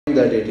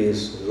that it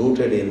is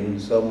rooted in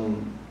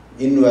some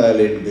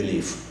invalid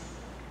belief.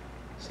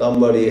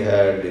 Somebody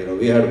had,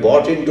 we had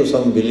bought into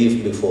some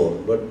belief before,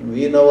 but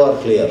we now are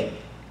clear.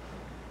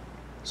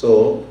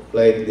 So,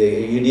 like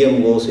the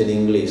idiom goes in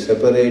English,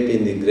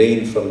 separating the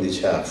grain from the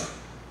chaff.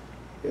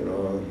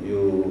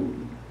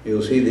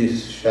 You see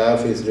this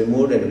chaff is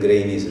removed and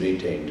grain is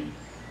retained.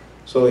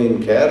 So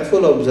in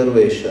careful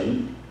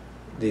observation,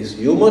 this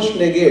 "you must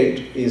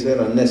negate" is an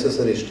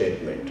unnecessary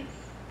statement.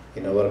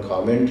 In our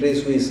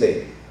commentaries we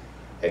say,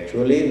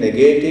 actually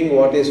negating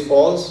what is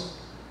false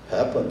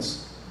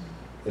happens.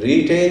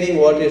 Retaining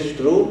what is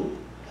true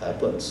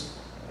happens.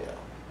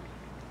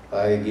 Yeah.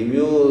 I give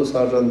you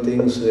certain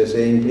things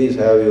saying, please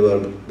have your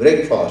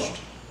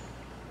breakfast.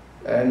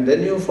 And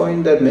then you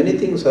find that many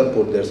things are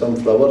put there. Some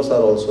flowers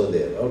are also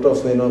there, out of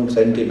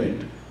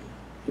sentiment.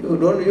 You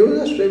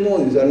just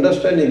remove this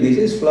understanding. This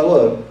is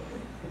flower.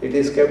 It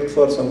is kept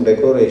for some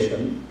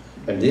decoration.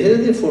 And this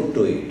is the food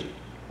to eat.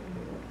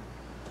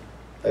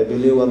 I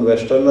believe one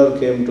Westerner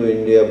came to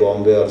India,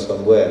 Bombay or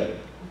somewhere,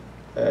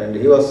 and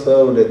he was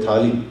served a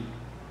thali.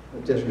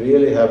 It just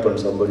really happened,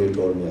 somebody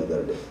told me the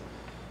other day.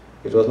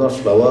 It was not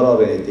flower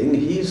or anything.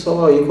 He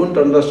couldn't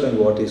understand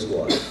what is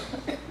what.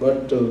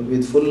 But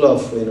with full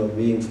of,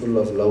 being full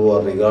of love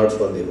or regard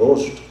for the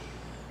host,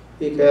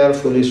 he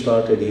carefully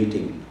started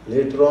eating.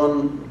 Later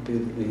on,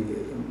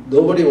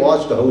 nobody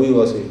watched how he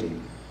was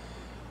eating.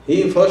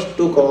 He first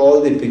took all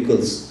the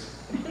pickles.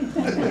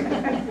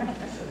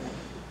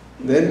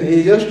 Then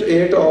he just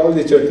ate all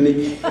the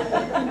chutney.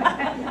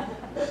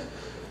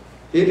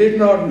 He did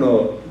not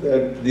know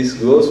that this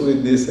goes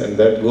with this and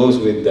that goes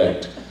with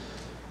that.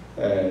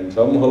 And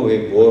somehow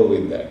he bore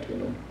with that,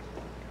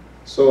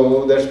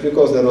 So that's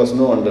because there was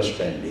no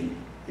understanding.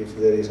 If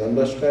there is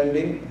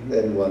understanding,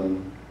 then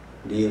one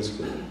deals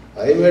with it.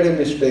 I made a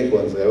mistake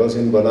once. I was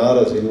in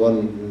Banaras in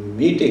one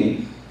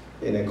meeting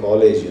in a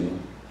college,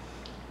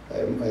 I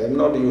am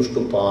not used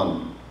to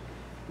pan.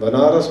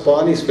 Banaras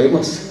pan is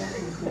famous.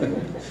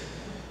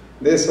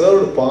 They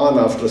served pan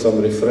after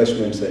some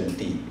refreshments and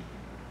tea.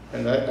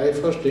 And I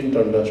first didn't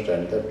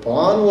understand that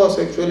pan was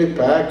actually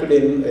packed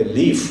in a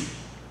leaf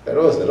that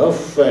was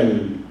rough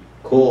and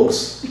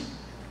coarse.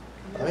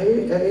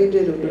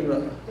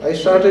 I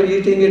started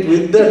eating it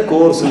with that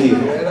coarse leaf.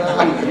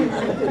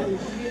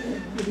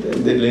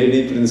 Then the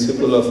lady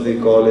principal of the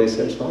college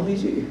said,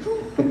 Swamiji,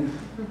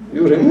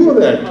 you remove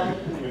that.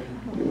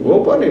 You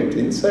open it.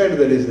 Inside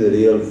there is the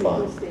real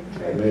pan.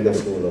 I made a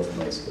fool of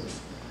myself.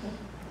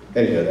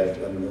 Anyway, that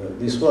one,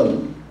 this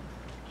one.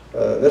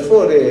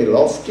 Therefore, a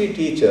lofty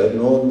teacher,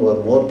 known for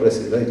more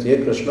precise, like J.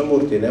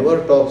 Krishnamurti,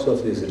 never talks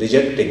of this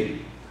rejecting.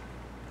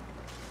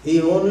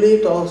 He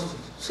only talks,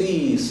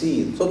 see.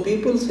 So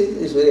people see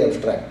is very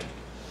abstract.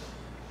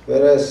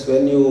 Whereas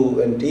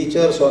when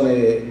teachers on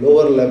a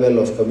lower level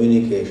of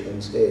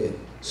communication say,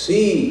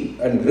 see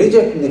and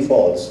reject the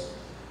false,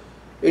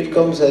 it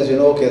comes as,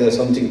 okay, there's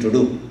something to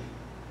do.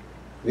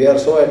 We are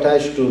so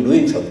attached to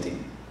doing something.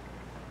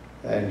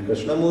 And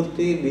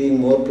Krishnamurti, being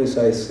more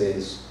precise,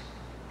 says,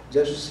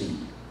 just see,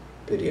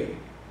 period.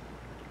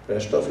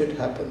 Rest of it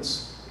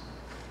happens.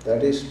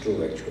 That is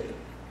true actually.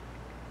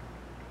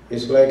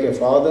 It's like a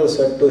father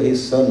said to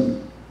his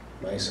son,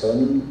 my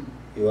son,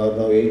 you are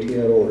now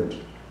 8-year-old.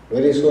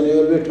 Very soon you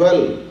will be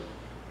 12.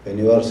 When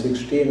you are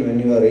 16, when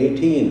you are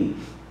 18,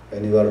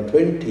 when you are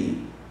 20,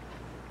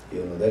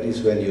 that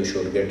is when you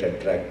should get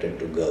attracted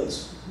to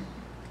girls.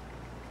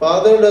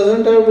 Father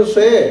doesn't have to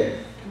say.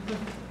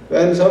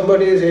 When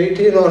somebody is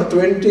 18 or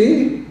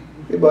 20,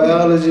 the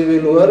biology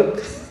will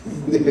work.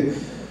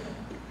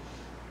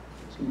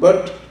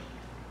 But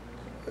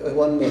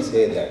one may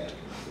say that.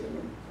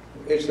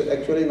 It's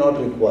actually not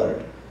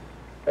required.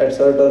 At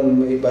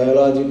certain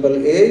biological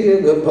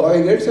age, the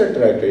boy gets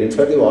attracted. In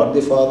fact, what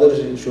the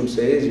father should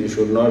say is, you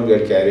should not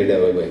get carried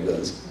away by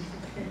girls.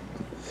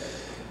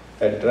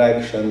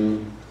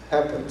 Attraction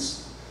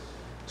happens.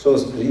 So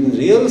in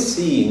real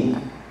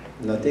seeing,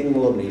 nothing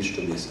more needs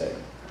to be said.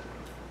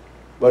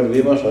 But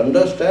we must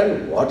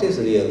understand what is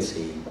real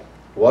seeing,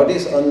 what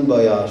is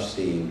unbiased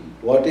seeing,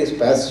 what is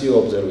passive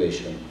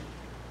observation,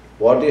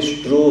 what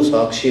is true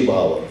sakshi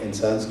bhava. In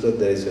Sanskrit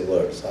there is a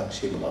word,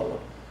 sakshi bhava.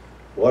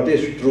 What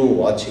is true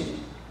watching?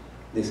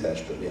 This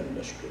has to be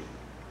understood.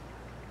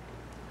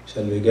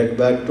 Shall we get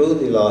back to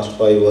the last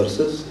 5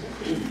 verses?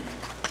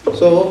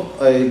 So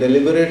I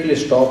deliberately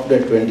stopped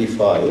at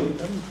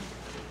 25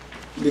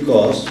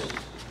 because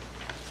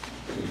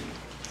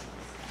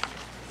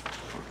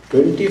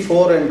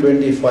 24 and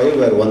 25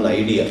 were one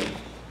idea.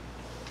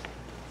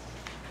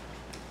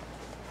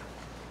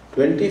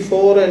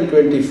 24 and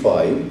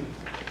 25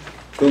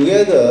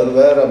 together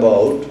were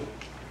about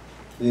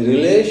the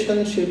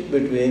relationship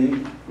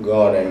between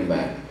God and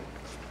man.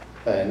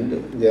 And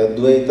the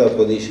Advaita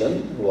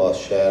position was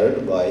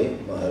shared by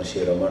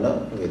Maharshi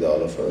Ramana with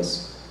all of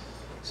us,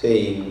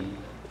 saying,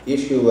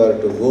 if you were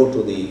to go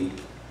to the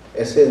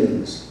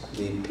essence,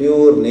 the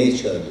pure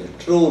nature, the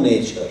true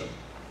nature,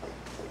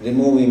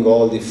 removing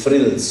all the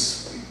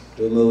frills,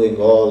 removing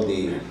all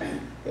the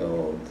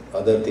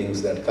other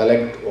things that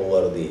collect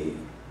over the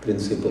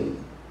principle,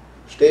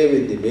 Stay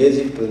with the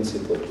basic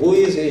principle. Who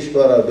is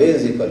Ishvara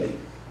basically?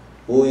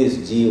 Who is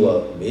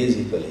Jiva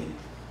basically?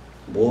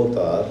 Both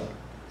are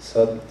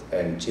Sat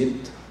and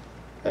Chit,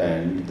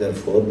 and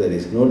therefore there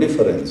is no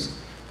difference.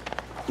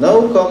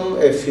 Now come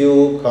a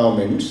few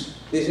comments.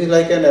 This is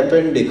like an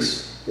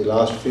appendix. The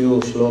last few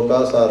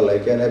shlokas are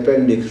like an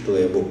appendix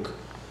to a book.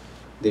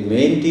 The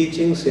main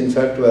teachings, in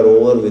fact, were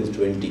over with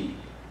 20.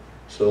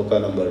 Shloka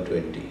number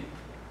 20.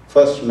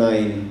 First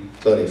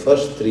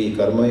three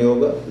Karma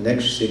Yoga,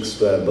 next 6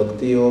 were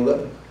Bhakti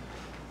Yoga,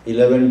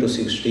 11 to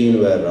 16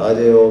 were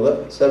Raja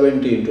Yoga,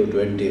 17 to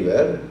 20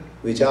 were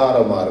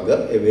Vichara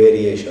Marga, a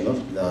variation of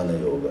Jnana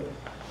Yoga.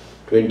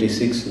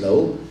 26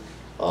 now,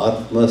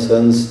 Atma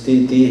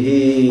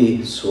Sanstitihi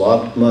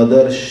Swatma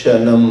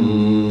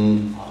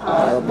Darshanam.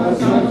 Atma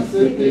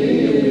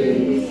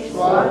Sanstitihi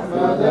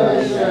Swatma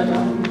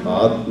Darshanam.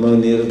 Atma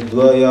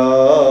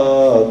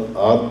Nirdvayat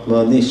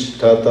Atma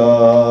Nishtata.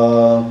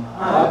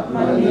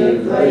 Atma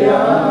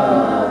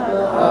Nirdvayat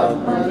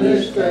Atma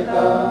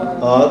Nishtata.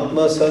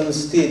 Atma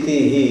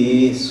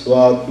Sanstitihi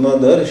Swatma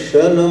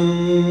Darshanam.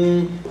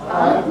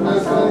 Atma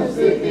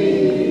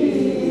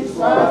Sanstitihi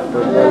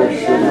Swatma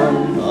Darshanam.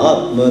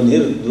 Atma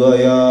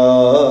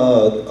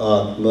Nirdvayat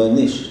Atma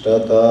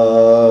Nishtata.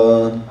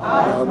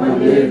 Atma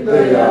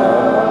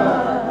Nirdvayat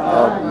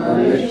Atma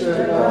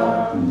Nishtata.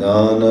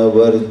 Jnana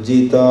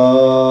Varjita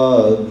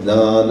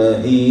Jnana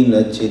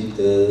Hina Chit.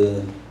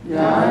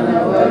 Jnana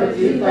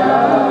Varjita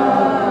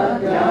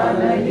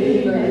Jnana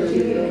Hina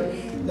Chit.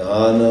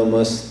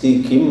 Jnanamasti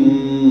Kim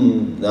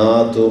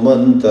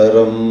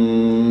Jnatumantaram.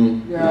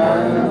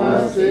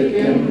 Jnanamasti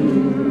Kim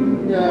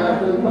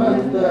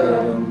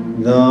Jnatumantaram.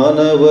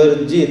 Jnana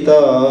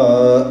Varjita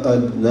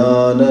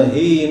Ajnana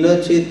Hina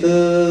Chit.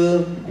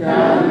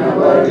 Jnana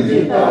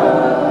Varjita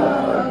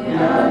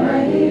Jnana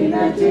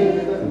Hina Chit.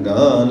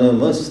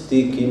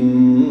 Jnanamasti Kim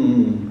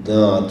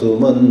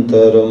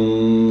Jnatumantaram.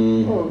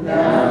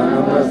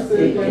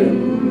 Jnanamasti Kim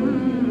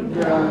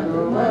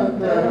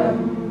Jnatumantaram.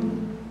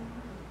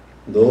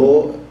 Though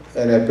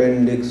an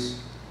appendix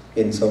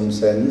in some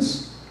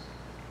sense,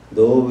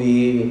 though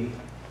we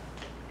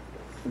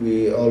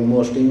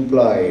almost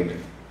implied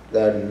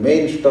that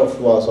main stuff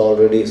was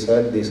already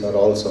said, these are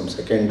all some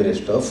secondary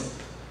stuff.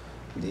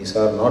 These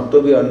are not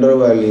to be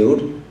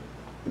undervalued.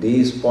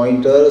 These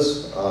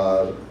pointers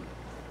are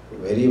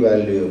very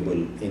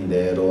valuable in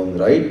their own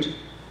right.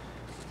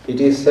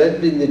 It is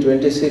said in the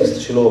 26th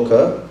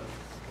shloka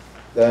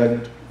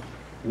that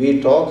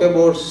we talk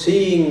about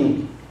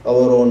seeing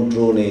our own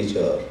true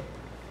nature.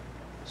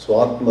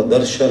 Swatma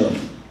Darshanam.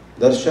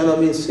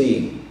 Darshanam is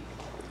seeing.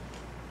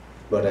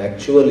 But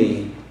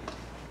actually,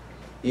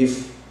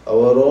 if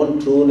our own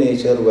true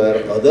nature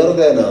were other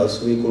than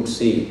us, we could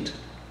see it.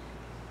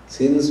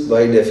 Since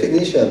by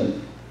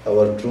definition,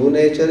 our true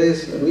nature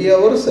is we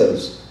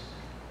ourselves.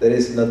 There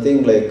is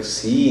nothing like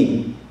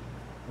seeing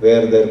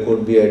where there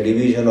could be a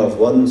division of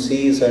one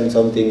sees and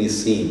something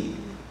is seen.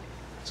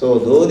 So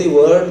though the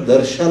word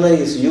darshana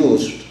is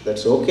used,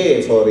 that's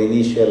okay for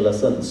initial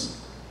lessons.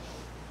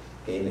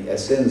 In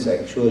essence,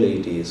 actually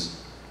it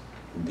is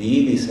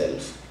be the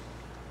self,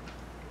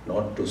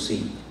 not to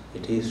see.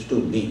 It is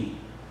to be.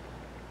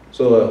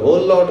 So a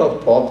whole lot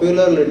of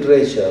popular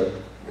literature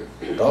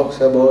talks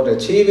about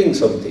achieving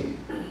something.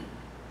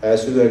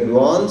 As you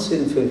advance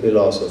in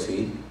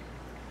philosophy,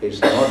 it's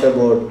not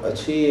about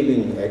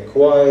achieving,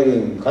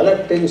 acquiring,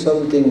 collecting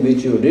something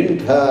which you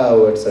didn't have,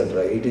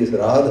 etc. It is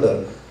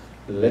rather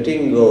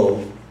letting go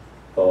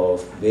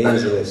of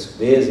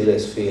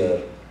baseless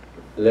fear,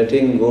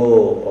 letting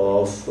go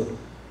of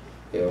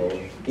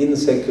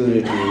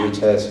insecurity which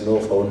has no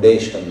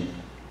foundation.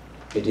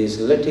 It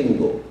is letting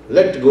go.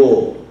 Let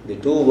go. The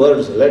two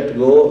words let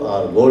go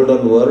are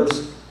golden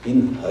words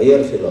in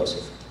higher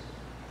philosophy.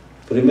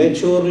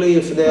 Prematurely,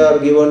 if they are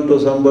given to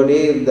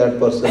somebody, that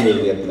person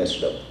will get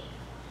messed up.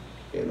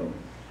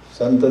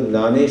 Sant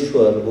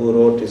Jnaneshwar, who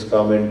wrote his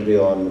commentary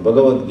on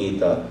Bhagavad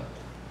Gita,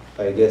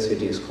 I guess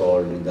it is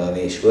called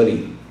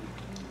Jnaneshwari,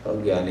 or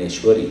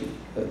Jnaneshwari.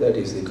 That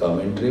is the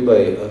commentary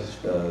by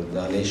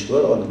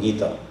Jnaneshwar on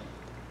Gita.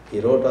 He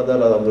wrote other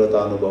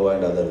Amritanubhava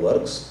and other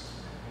works.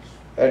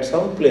 At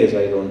some place,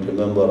 I don't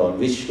remember on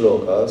which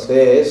shloka,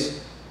 says,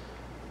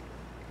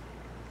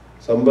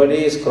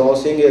 somebody is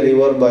crossing a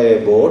river by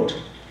a boat.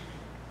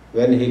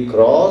 When he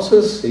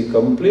crosses, he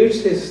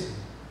completes his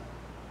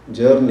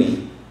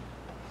journey.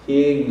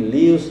 He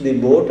leaves the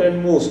boat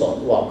and moves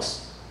on,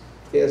 walks.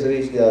 He has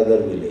reached the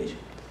other village.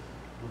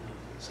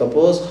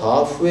 Suppose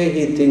halfway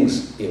he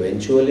thinks,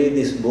 eventually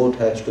this boat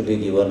has to be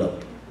given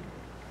up.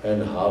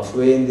 And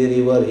halfway in the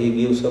river he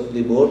gives up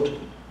the boat,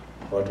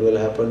 what will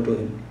happen to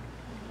him?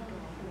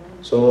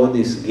 So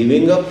this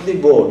giving up the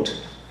boat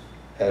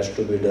has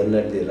to be done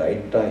at the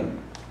right time,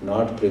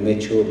 not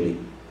prematurely.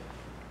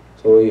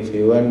 So if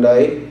you and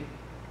I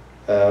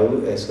have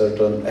a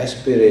certain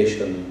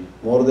aspiration,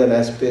 more than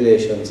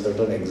aspiration,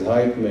 certain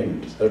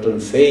excitement, certain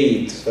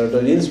faith,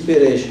 certain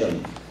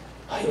inspiration,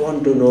 I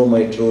want to know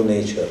my true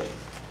nature.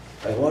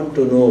 I want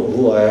to know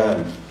who I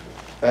am.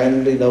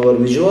 And in our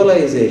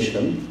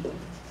visualization,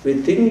 We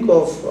think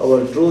of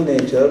our true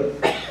nature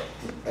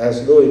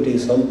as though it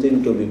is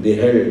something to be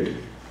beheld,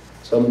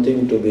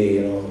 something to be,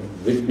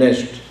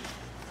 witnessed.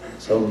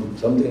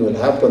 Something will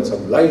happen,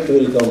 some light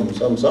will come,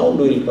 some sound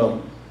will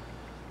come.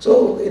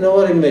 So, in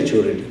our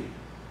immaturity.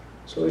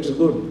 So it's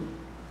good,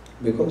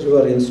 because you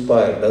are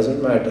inspired,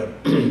 doesn't matter.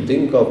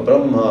 Think of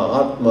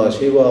Brahma, Atma,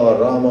 Shiva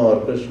or Rama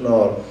or Krishna,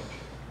 or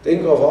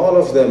think of all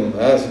of them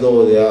as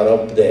though they are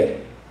up there.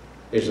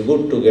 It's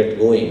good to get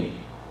going.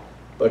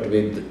 But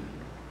with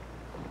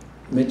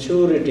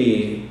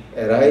maturity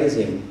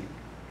arising,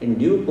 in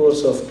due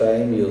course of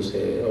time you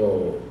say,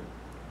 oh,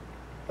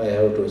 I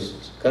have to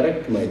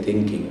correct my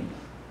thinking.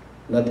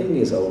 Nothing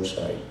is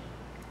outside.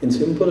 In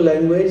simple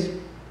language,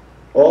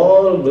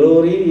 all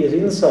glory is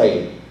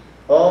inside.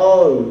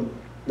 All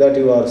that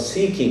you are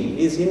seeking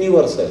is in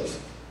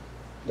yourself.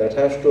 That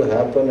has to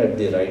happen at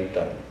the right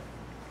time.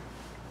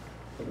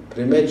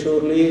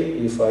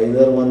 Prematurely, if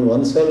either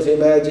oneself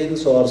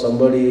imagines or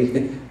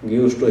somebody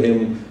gives to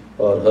him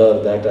or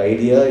her that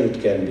idea, it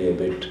can be a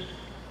bit,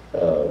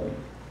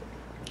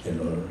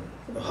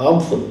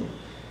 harmful.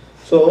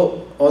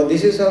 So,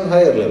 this is on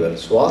higher level.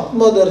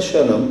 Swatma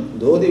darshanam,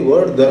 though the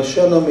word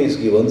darshanam is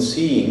given,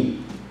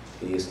 seeing,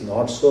 is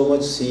not so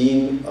much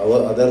seeing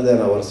other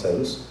than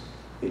ourselves.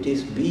 It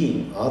is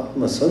being,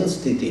 Atma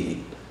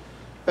Sanstitihi.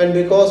 And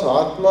because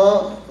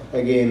Atma,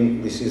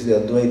 again, this is the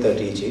Advaita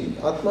teaching,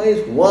 Atma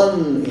is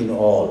one in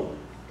all.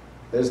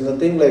 There is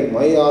nothing like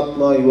my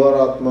Atma,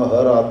 your Atma,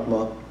 her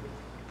Atma.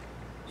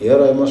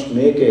 Here I must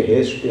make a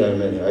haste,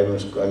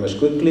 I must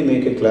quickly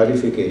make a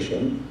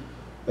clarification.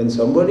 When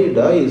somebody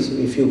dies,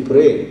 if you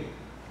pray,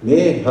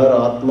 may her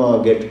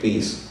Atma get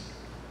peace.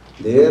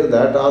 There,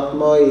 that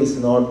Atma is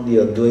not the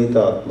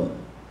Advaita Atma.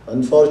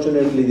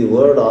 Unfortunately, the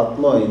word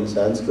Atma in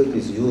Sanskrit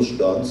is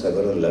used on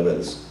several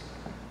levels.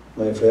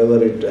 My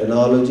favorite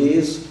analogy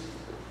is,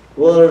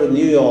 word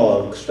New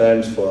York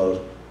stands for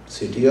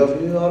city of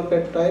New York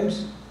at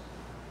times,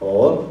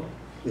 or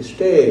the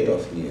state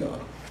of New York.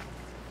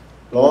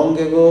 Long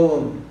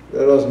ago,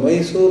 there was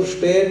Mysore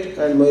state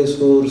and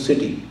Mysore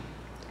city.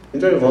 In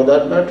fact, for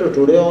that matter,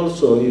 today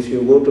also, if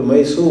you go to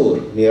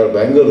Mysore, near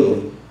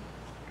Bangalore,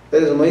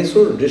 there is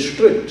Mysore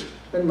district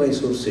and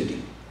Mysore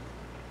city.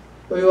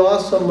 So you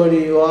ask somebody,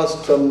 you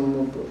ask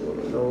some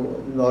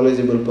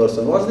knowledgeable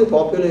person, what's the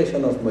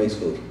population of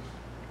Mysore?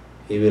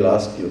 He will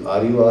ask you,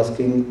 are you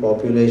asking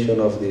population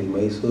of the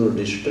Mysore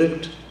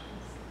district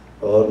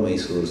or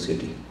Mysore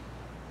city?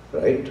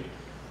 Right?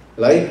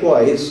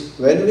 Likewise,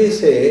 when we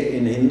say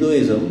in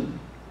Hinduism,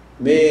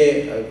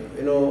 may,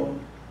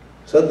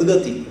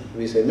 Sadgati,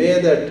 we say, may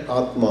that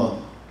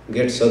Atma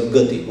get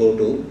Sadgati, go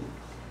to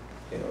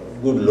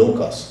good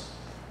lokas.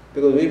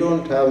 Because we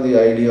don't have the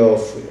idea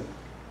of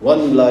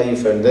one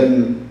life and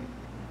then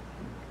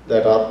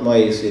that Atma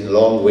is in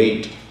long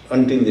wait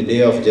until the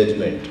day of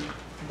judgment.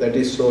 That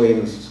is so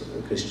in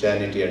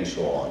Christianity and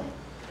so on.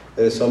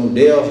 There is some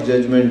day of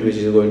judgment which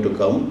is going to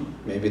come,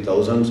 maybe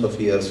thousands of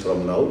years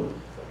from now.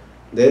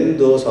 Then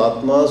those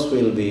Atmas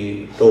will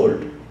be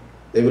told,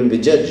 they will be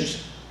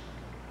judged,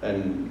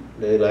 and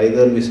they will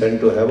either be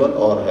sent to heaven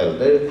or hell.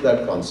 There is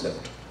that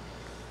concept.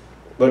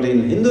 But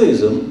in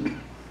Hinduism,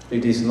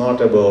 it is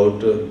not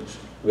about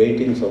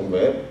waiting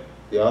somewhere.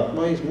 The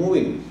Atma is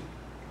moving,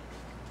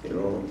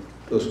 to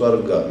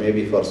Swarga,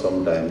 maybe for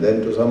some time,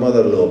 then to some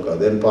other loka,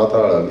 then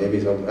Patala,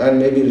 and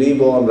maybe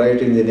reborn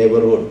right in the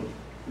neighborhood.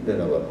 They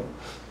never know.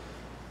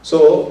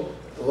 So,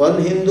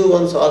 one Hindu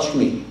once asked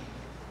me,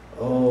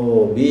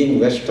 being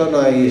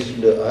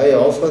westernized, I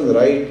often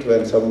write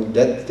when some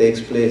death takes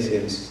place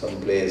in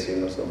some place,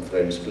 some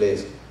friend's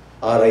place,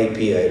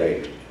 R.I.P. I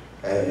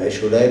write.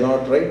 Should I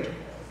not write?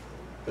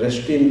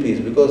 Rest in peace,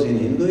 because in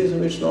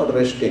Hinduism it's not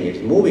resting, it's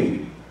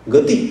moving.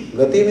 Gati.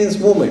 Gati means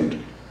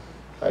movement.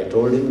 I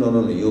told him,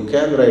 no, you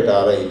can write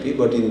R.I.P.,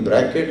 but in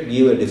bracket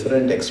give a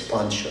different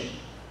expansion.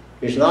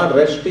 It's not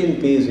rest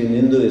in peace in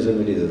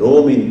Hinduism, it is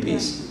roam in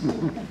peace.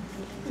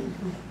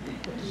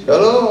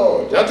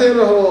 Chalo, jate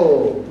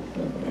raho.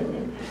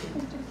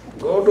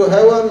 Go to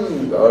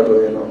heaven,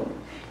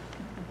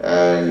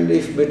 And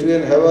if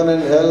between heaven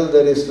and hell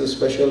there is a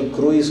special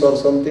cruise or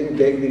something,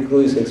 take the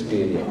cruise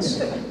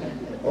experience.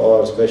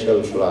 Or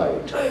special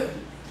flight.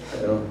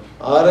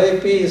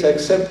 RIP is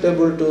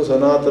acceptable to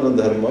Sanatana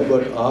Dharma,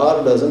 but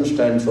R doesn't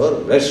stand for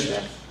rest.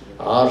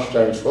 R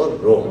stands for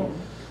roam.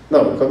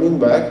 Now, coming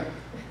back,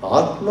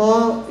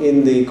 Atma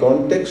in the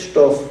context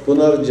of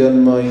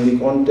Punarjanma, in the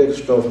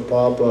context of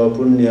Papa,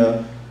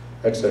 Punya,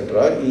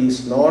 etc.,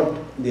 is not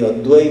the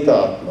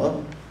Advaita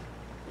Atma.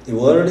 The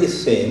word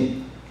is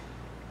same,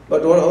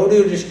 but how do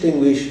you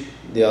distinguish?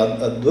 The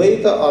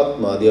Advaita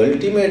Atma, the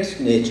ultimate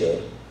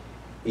nature,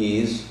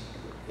 is,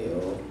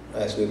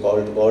 as we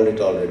called it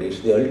already,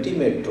 it's the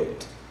ultimate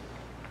truth.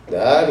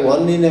 That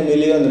one in a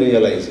million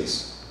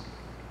realizes.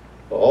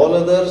 All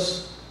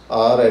others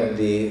are at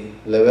the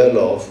level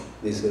of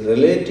this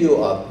relative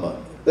Atma.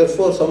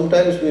 Therefore,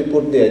 sometimes we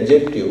put the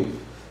adjective,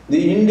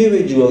 the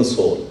individual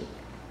soul,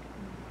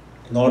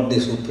 not the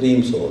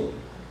supreme soul.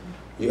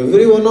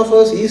 Every one of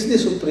us is the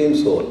Supreme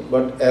Soul,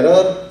 but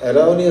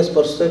erroneous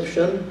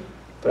perception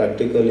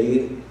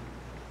practically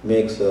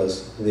makes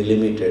us the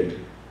limited,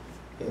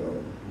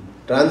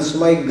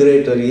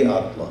 transmigratory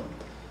Atma.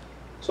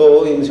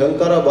 So in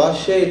Shankara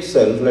Bhashya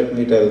itself, let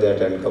me tell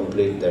that and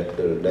complete that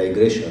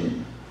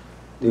digression.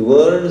 The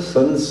word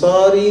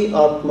Sansari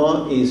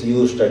Atma is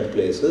used at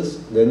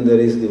places, then there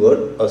is the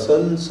word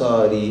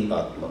Asansari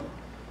Atma.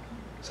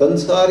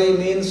 Sansari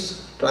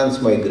means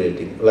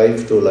transmigrating,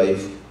 life to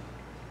life.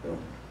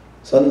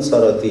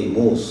 Sansarati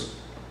moves.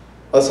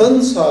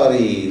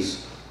 Asansari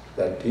is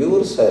that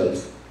pure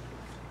self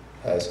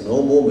has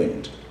no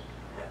movement.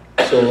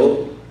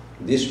 So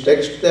this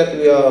text that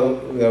we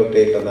have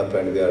taken up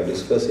and we are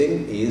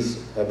discussing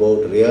is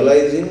about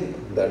realizing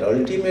that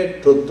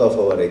ultimate truth of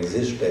our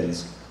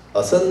existence,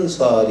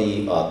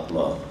 Asansari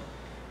Atma.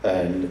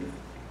 And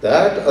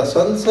that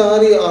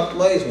Asansari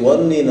Atma is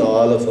one in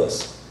all of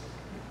us.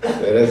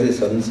 Whereas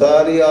the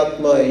Sansari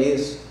Atma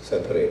is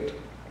separate.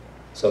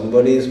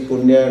 Somebody's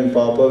punya and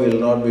papa will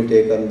not be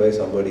taken by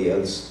somebody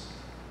else.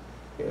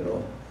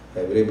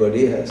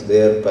 Everybody has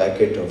their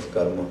packet of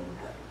karma,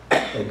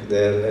 like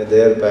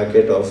their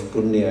packet of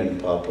punya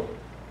and papa.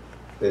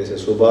 There is a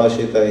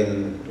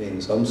subhashita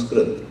in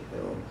Sanskrit.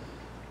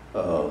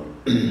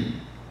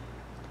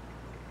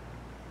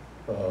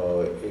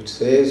 It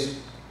says,